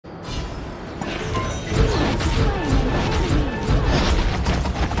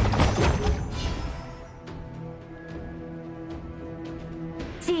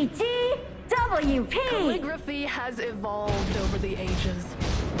WP! Calligraphy has evolved over the ages,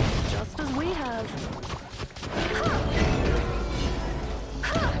 just as we have.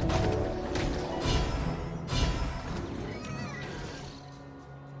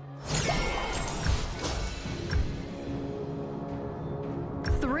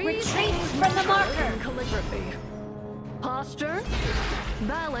 Retreat from the marker! Calligraphy. Posture,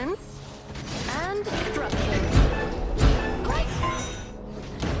 balance, and structure.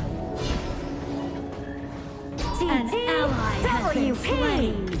 An ally has been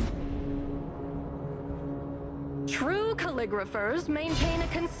slain. True calligraphers maintain a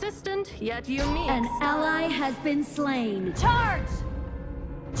consistent yet unique An style. ally has been slain. Charge!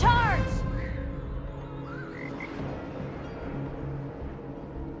 Charge!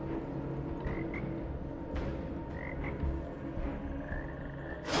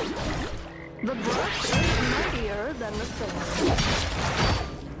 The brush is mightier than the sword.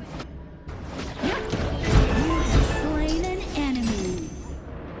 You have slain an enemy.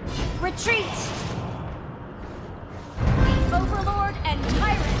 Retreat! The Overlord and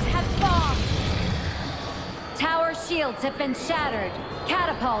Tyrant have spawned. Tower shields have been shattered.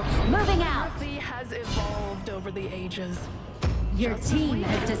 Catapults moving out. Calligraphy has evolved over the ages. Your team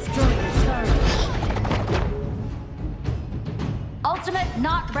has destroyed the turret. Ultimate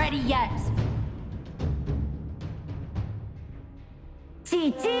not ready yet.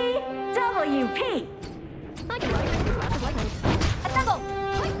 TTWP! I can write as fast as lightning. Assemble!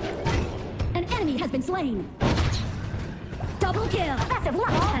 An enemy has been slain. Double kill! Massive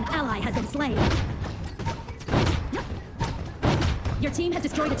level! An ally has been slain. Your team has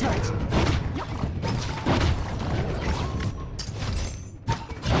destroyed a turret.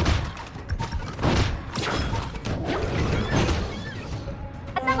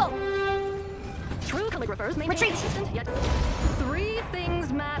 Assemble! True calligraphers maintain Retreat! consistent yet. Three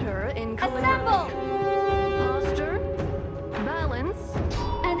things matter in calligraphy. Assemble! Posture, balance,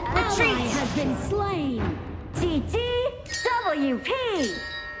 An ally has been slain. TTWP!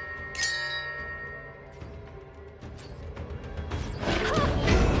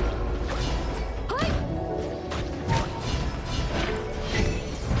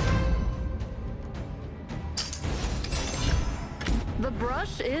 The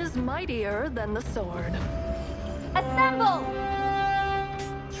brush is mightier than the sword. Assemble!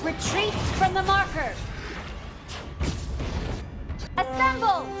 Retreat from the marker!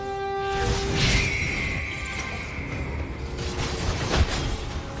 Assemble!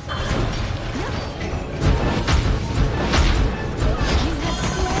 You have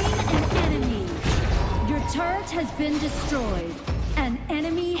slain an enemy. Your turret has been destroyed. An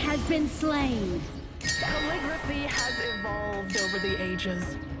enemy has been slain. Calligraphy has evolved over the ages,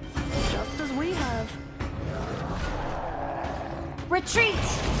 just as we have. Retreat!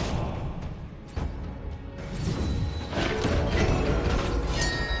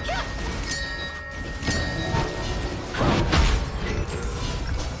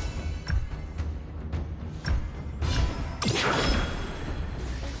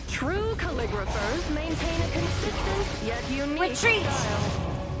 True calligraphers maintain a consistent yet unique Retreat! style.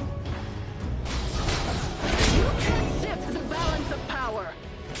 You can't shift the balance of power.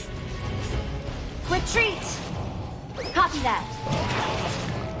 Retreat! Copy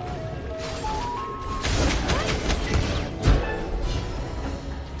that.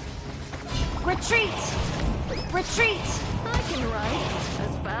 Retreat! Retreat! I can write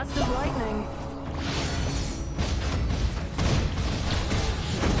as fast as lightning.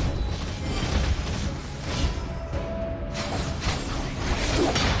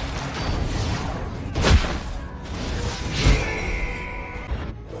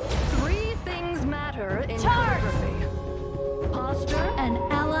 Three things matter in Charge! calligraphy. Posture, An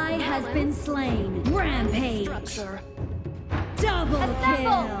ally has been slain. Rampage! structure. Double Assemble!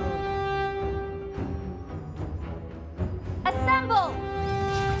 kill! Assemble!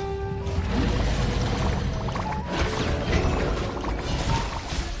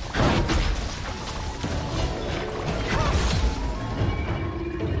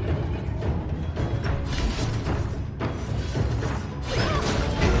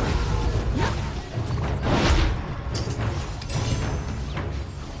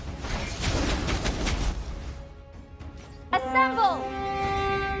 Assemble!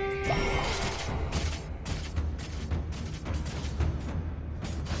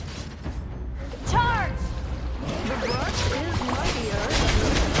 Charge! The brush is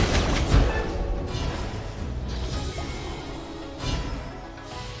mightier.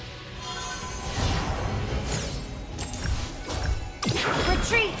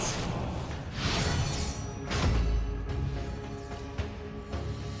 Retreat!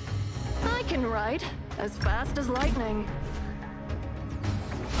 I can write right, as fast as lightning.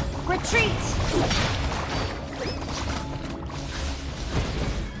 Retreat!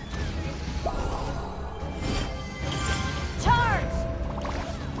 Charge!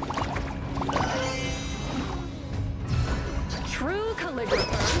 True calligraphers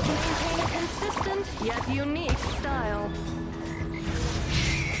maintain a consistent yet unique style.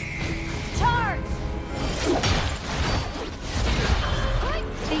 Charge!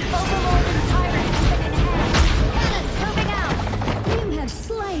 The Overlord and Tyrant have been enhanced. Cannons moving out! You have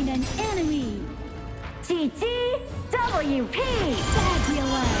slain an enemy. TTWP!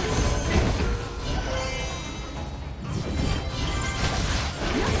 Fabulous.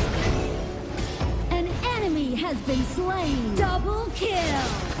 An enemy has been slain. Double kill.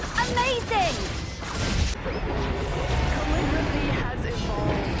 Amazing! Calligraphy has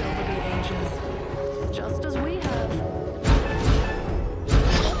evolved over the ages, just as we have.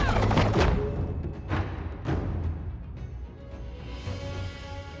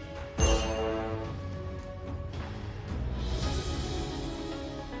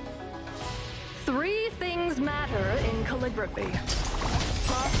 Three things matter in calligraphy: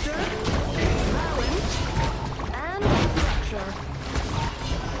 posture, balance, and structure.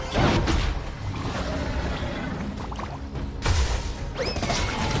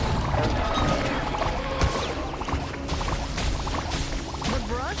 The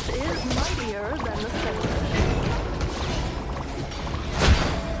brush is mightier than the sword.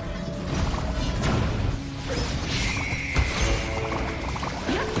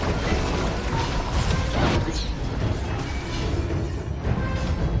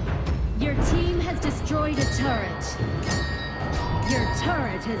 Your team has destroyed a turret. Your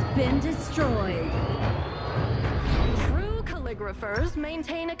turret has been destroyed. True calligraphers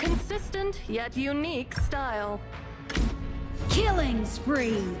maintain a consistent yet unique style. Killing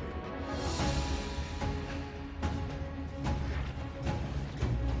spree.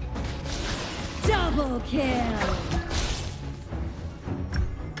 Double kill.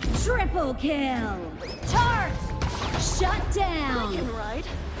 Triple kill. Charge! Shut I down. can write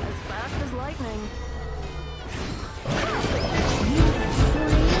as fast as lightning. You have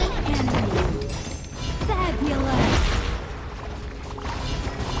slain an enemy. Fabulous.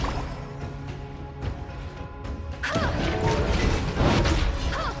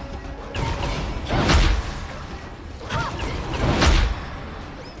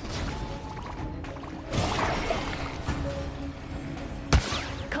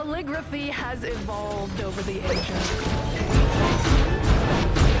 Calligraphy has evolved over the ages.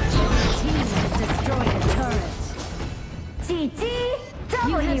 Team has destroyed a turret.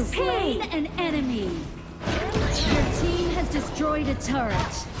 You have slain TTWP! an enemy. Your team has destroyed a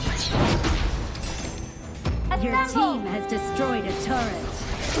turret. Your Assemble! team has destroyed a turret.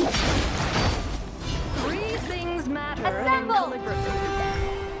 Three things matter Assemble! in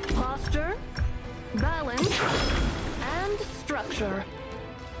calligraphy: posture, balance, and structure.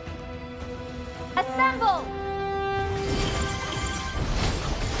 Assemble!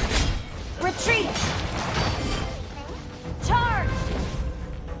 Retreat! Charge!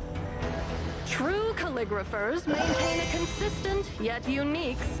 True calligraphers maintain a consistent yet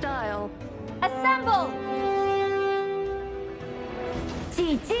unique style. Assemble!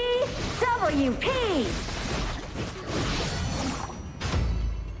 TTWP!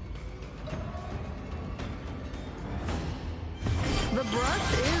 The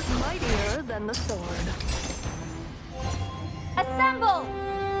brush is mightier than the sword. Assemble!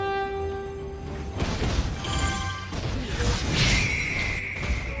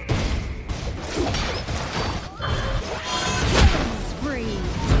 Spree.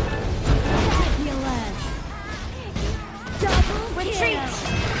 Fabulous. Double Retreat! kill.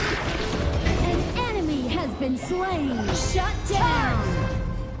 An enemy has been slain. Shut down.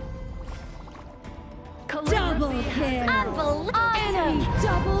 Double Calligraphy has kill. Unbelievable! Enemy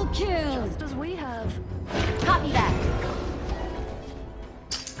double kill. just as we have.